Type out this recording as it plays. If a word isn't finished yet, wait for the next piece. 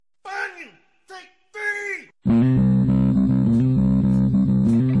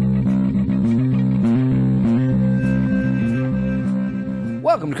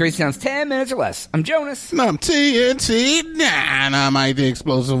welcome to Crazy Town's 10 Minutes or Less. I'm Jonas. And I'm TNT, and I'm Mike the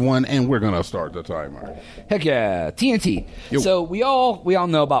Explosive One, and we're going to start the timer. Heck yeah, TNT. Yo. So we all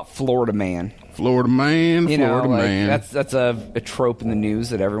know about Florida Man. Florida Man. That's a trope in the news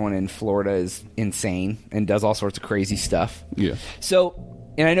that everyone in Florida is insane and does all sorts of crazy stuff. Yeah. So,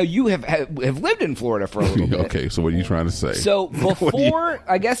 and I know you have lived in Florida for a little bit. Okay, so what are you trying to say? So before,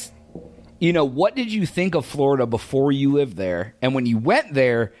 I guess, what did you think of Florida before you lived there? And when you went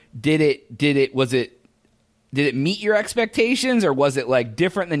there, did it meet your expectations, or was it like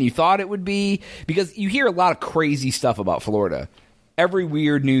different than you thought it would be? Because you hear a lot of crazy stuff about Florida. Every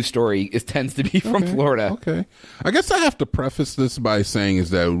weird news story tends to be from Florida. Okay. I guess I have to preface this by saying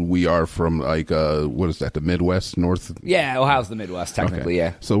is that we are from, like, what is that, the Midwest, North? Yeah, Ohio's the Midwest, technically,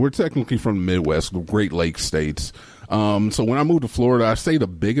 yeah. So we're technically from the Midwest, Great Lakes states. So when I moved to Florida, I say the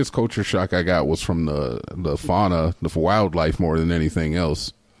biggest culture shock I got was from the fauna, the wildlife more than anything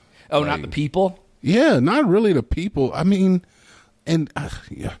else. Oh, like, not the people? Yeah, not really the people. I mean... And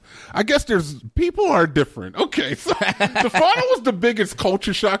yeah, I guess people are different. Okay, so the fauna was the biggest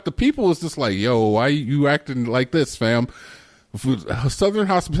culture shock. The people was just like, yo, why you acting like this, fam? Southern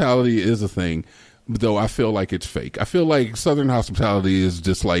hospitality is a thing, though I feel like it's fake. I feel like Southern hospitality is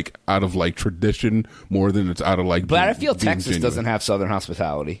just like out of like tradition more than it's out of like. But I feel Texas genuine. Doesn't have Southern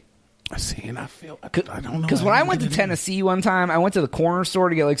hospitality. See, and I don't know. Because when I went to Tennessee one time, I went to the corner store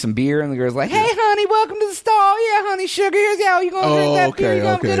to get like some beer, and the girl's like, "Hey, honey, welcome to the stall. Yeah, honey, sugar. Here's how you gonna drink that beer. You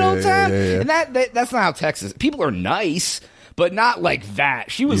gonna have a good old time." Yeah. And that's not how Texas. People are nice, but not like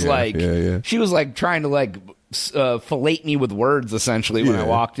that. She was she was like trying to like fillet me with words essentially when I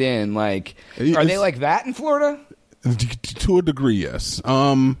walked in. Like, are they like that in Florida? To a degree, yes.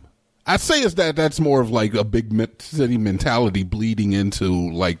 I'd say that's more of like a big city mentality bleeding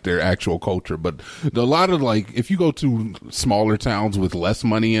into like their actual culture. But a lot of like, if you go to smaller towns with less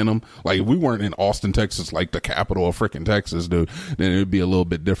money in them, like if we weren't in Austin, Texas, like the capital of freaking Texas, dude, then it'd be a little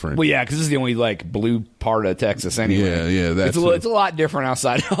bit different. Well, yeah, because this is the only like blue part of Texas anyway. Yeah, it's a lot different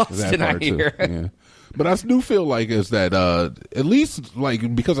outside Austin, I hear. Yeah. But I do feel like is that at least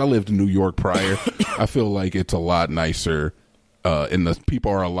like because I lived in New York prior, I feel like it's a lot nicer. The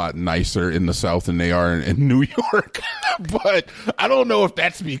people are a lot nicer in the South than they are in New York. But I don't know if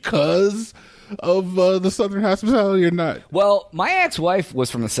that's because of the Southern hospitality or not. Well, my ex-wife was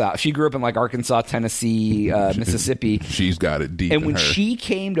from the South. She grew up in like Arkansas, Tennessee, Mississippi. She's got it deep. And when she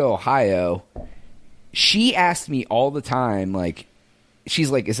came to Ohio, she asked me all the time, like, she's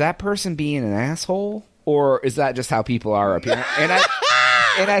like, "Is that person being an asshole, or is that just how people are up here?"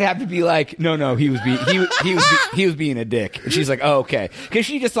 And I'd have to be like, no, he was being a dick. And she's like, "Oh, okay," because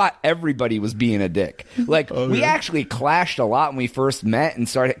she just thought everybody was being a dick. Like we actually clashed a lot when we first met and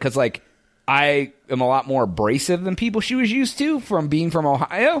started because like I am a lot more abrasive than people she was used to from being from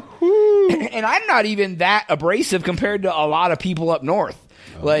Ohio, and I'm not even that abrasive compared to a lot of people up north.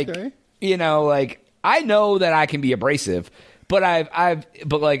 Like like I know that I can be abrasive, but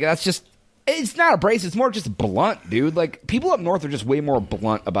but like that's just. It's not abrasive. It's more just blunt, dude. Like, people up north are just way more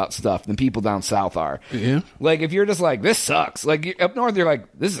blunt about stuff than people down south are. Yeah. Like, if you're just like, this sucks. Like, up north, you're like,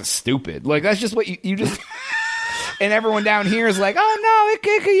 this is stupid. Like, that's just what you just... And everyone down here is like, "Oh,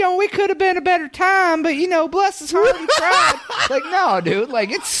 no, we could have been a better time, but, bless his heart, he tried." Like, no, dude. Like,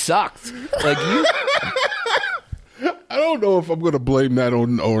 it sucked. Like, you... I don't know if I'm going to blame that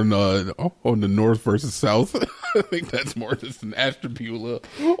on the North versus South. I think that's more just an attribute.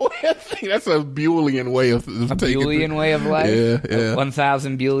 I think that's a Boolean way of taking Boolean way of life. Yeah.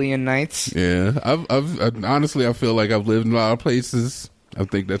 1,000 billion nights. Yeah, I've honestly, I feel like I've lived in a lot of places. I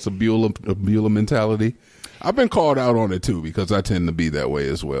think that's a Beulah mentality. I've been called out on it too because I tend to be that way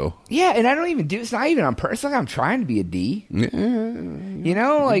as well. Yeah, and I don't even it's not even on purpose. Like I'm trying to be a D. Yeah.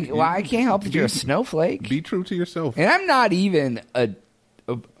 I can't help that you're a snowflake. Be true to yourself. And I'm not even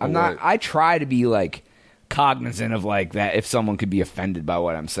I try to be like cognizant of like that if someone could be offended by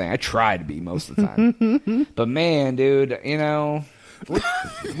what I'm saying. I try to be most of the time. But man, dude,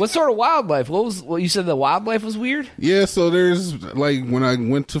 what sort of wildlife? You said the wildlife was weird? Yeah, so there's like when I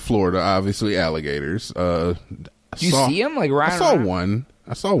went to Florida, obviously alligators. Do you see them like around?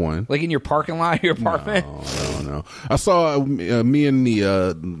 I saw one. Like in your parking lot of your apartment? No. I saw me and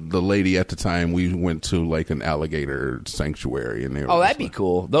the lady at the time. We went to like an alligator sanctuary, and that'd be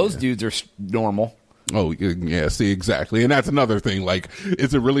cool. Those dudes are normal. Oh, yeah, see, exactly. And that's another thing. Like,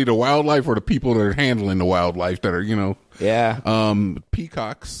 is it really the wildlife or the people that are handling the wildlife that are, Yeah.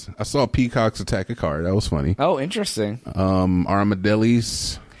 Peacocks. I saw peacocks attack a car. That was funny. Oh, interesting.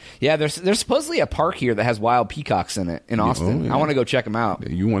 Armadillos. Yeah, there's supposedly a park here that has wild peacocks in it in Austin. yeah. I want to go check them out.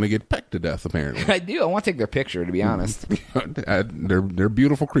 You want to get pecked to death, apparently. I do. I want to take their picture, to be honest. They're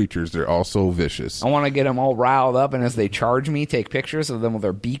beautiful creatures. They're also vicious. I want to get them all riled up, and as they charge me, take pictures of them with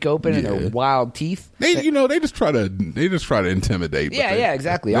their beak open and their wild teeth. They just try to intimidate. Yeah,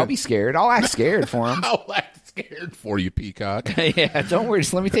 exactly. I'll be scared. I'll act scared for them. I'll act scared for you, peacock. Yeah, don't worry.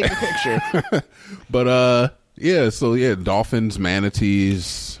 Just let me take a picture. But dolphins,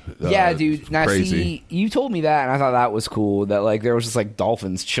 manatees. Yeah, dude. Now, crazy. see, you told me that, and I thought that was cool. That like there was just like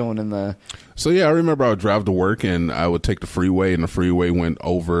dolphins chilling in the. So yeah, I remember I would drive to work, and I would take the freeway, and the freeway went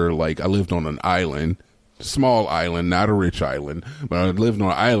over. Like I lived on an island, small island, not a rich island, but I lived on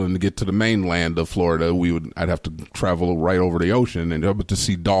an island to get to the mainland of Florida. I'd have to travel right over the ocean, and able to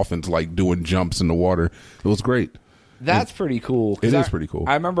see dolphins like doing jumps in the water. It was great. That's pretty cool. It is pretty cool.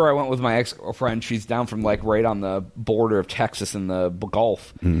 I remember I went with my ex-girlfriend. She's down from like right on the border of Texas in the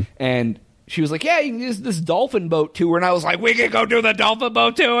Gulf. Mm-hmm. And she was like, yeah, you can use this dolphin boat tour. And I was like, we can go do the dolphin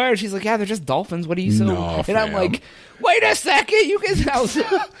boat tour. And she's like, yeah, they're just dolphins. What are you so? No, and I'm like, wait a second. You can.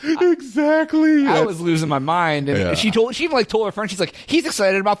 Exactly. I was losing my mind. And she told her friend, she's like, he's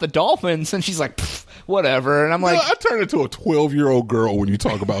excited about the dolphins. And she's like, whatever. And I'm like, I turn into a 12-year-old girl when you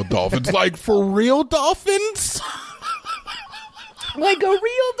talk about dolphins. Like, for real dolphins? Like a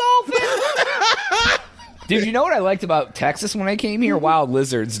real dolphin? Dude, you know what I liked about Texas when I came here? Wild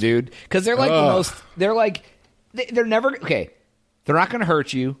lizards, dude. Because they're like the most, they're like, they're never, okay, they're not going to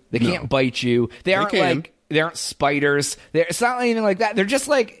hurt you. They can't bite you. They aren't spiders. It's not anything like that. They're just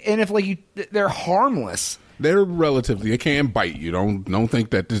like, and if like they're harmless. They're relatively, they can't bite you. Don't think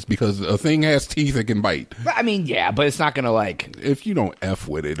that just because a thing has teeth, it can bite. I mean, yeah, but it's not going to like. If you don't F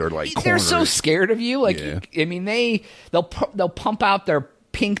with it or like they're so scared of you. Like, yeah. I mean, they'll pump out their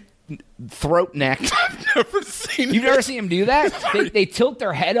pink throat neck. I've never seen You've never seen them do that? They tilt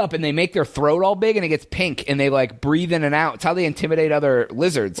their head up and they make their throat all big and it gets pink and they like breathe in and out. It's how they intimidate other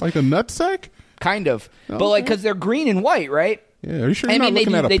lizards. Like a nutsack? Kind of. Okay. But like, because they're green and white, right? Yeah, are you sure you're not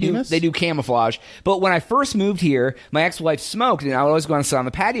looking at a penis? They do camouflage. But when I first moved here, my ex-wife smoked, and I would always go and sit on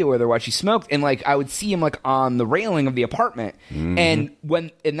the patio with her while she smoked, and like I would see him like on the railing of the apartment, and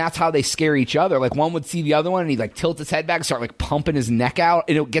that's how they scare each other. Like one would see the other one, and he'd like tilt his head back, and start like pumping his neck out,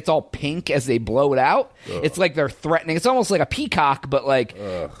 and it gets all pink as they blow it out. Ugh. It's like they're threatening. It's almost like a peacock, but like,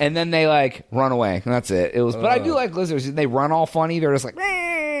 and then they like run away, and that's it. It was, but I do like lizards. They run all funny. They're just like,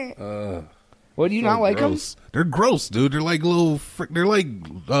 what do you not like them? They're gross, dude. They're like they're like,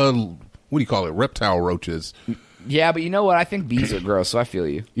 what do you call it? Reptile roaches. Yeah, but you know what? I think bees are gross, so I feel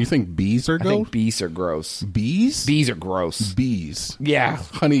you. You think bees are gross? I think bees are gross. Bees? Bees are gross. Bees. Yeah.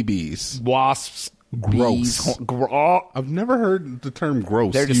 Honeybees. Wasps. Gross. I've never heard the term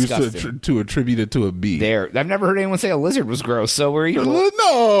gross They're used disgusting. to attribute it to a bee. I've never heard anyone say a lizard was gross, so we're equal.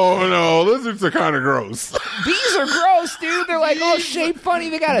 No, lizards are kind of gross. Bees are gross, dude. They're like all shaped funny.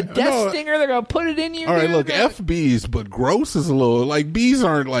 They got a death stinger. They're going to put it in you. All right, dude. look, F bees, but gross is a little, like bees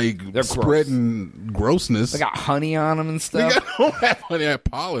aren't like they're spreading grossness. They got honey on them and stuff. They don't have honey, they have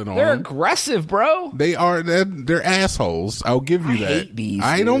pollen on them. They're aggressive, bro. They are, they're assholes. I'll give you that. I hate bees,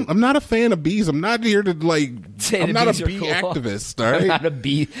 I'm not a fan of bees. I'm not here to like, I'm not a bee cool. activist, all right? I'm not a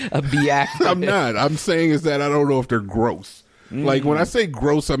bee activist. I'm not. I'm saying is that I don't know if they're gross. Like when I say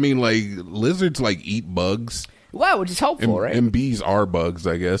gross, I mean like lizards like eat bugs. Wow, which is helpful, right? And bees are bugs,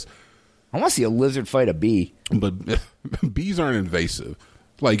 I guess. I want to see a lizard fight a bee. But bees aren't invasive.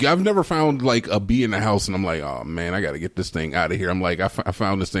 Like I've never found like a bee in the house and I'm like, oh man, I got to get this thing out of here. I'm like, I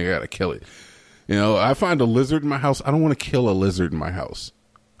found this thing, I got to kill it. You know, I find a lizard in my house. I don't want to kill a lizard in my house.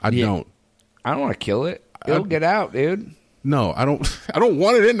 I don't want to kill it. It'll get out, dude. No, I don't. I don't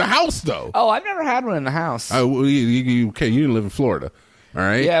want it in the house, though. Oh, I've never had one in the house. You didn't live in Florida, all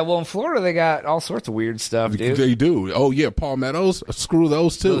right? Yeah, well, in Florida they got all sorts of weird stuff, dude. They do. Oh yeah, palmettos. Screw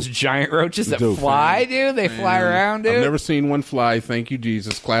those too. Those giant roaches that fly, dude. They fly around, dude. I've never seen one fly. Thank you,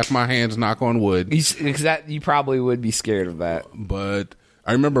 Jesus. Clap my hands. Knock on wood. You probably would be scared of that. But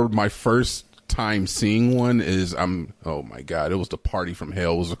I remember my first time seeing one is oh my god, it was the party from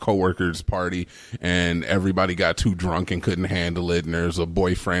hell. It was a coworker's party and everybody got too drunk and couldn't handle it, and there's a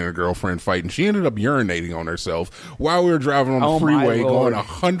boyfriend and girlfriend fighting. She ended up urinating on herself while we were driving on the freeway going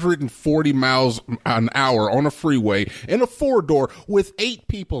 140 miles an hour on a freeway in a 4-door with 8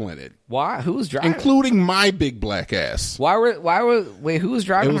 people in it. Why? Who was driving? Including my big black ass. Wait, who was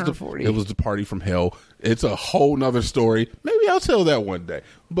driving 140? It was the party from hell. It's a whole nother story. Maybe I'll tell that one day,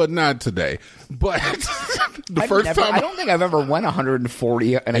 but not today. But I don't think I've ever went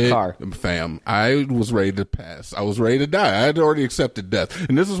 140 in a car. Fam, I was ready to pass. I was ready to die. I had already accepted death.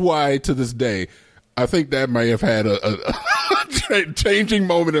 And this is why, to this day, I think that may have had a changing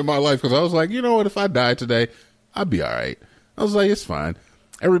moment in my life because I was like, you know what? If I die today, I'll be all right. I was like, it's fine.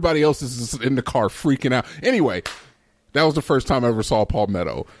 Everybody else is just in the car freaking out. Anyway, that was the first time I ever saw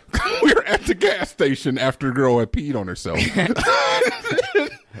Palmetto. We were at the gas station after the girl had peed on herself.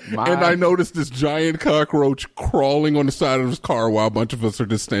 And I noticed this giant cockroach crawling on the side of his car while a bunch of us are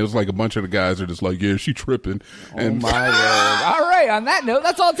just standing. It was like a bunch of the guys are just like, yeah, she tripping. And my word. All right, on that note,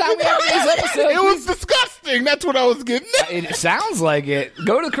 that's all the time we have for this episode. It was disgusting. That's what I was getting at. It sounds like it.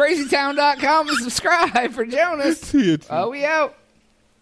 Go to crazytown.com and subscribe for Jonas. See you. We out.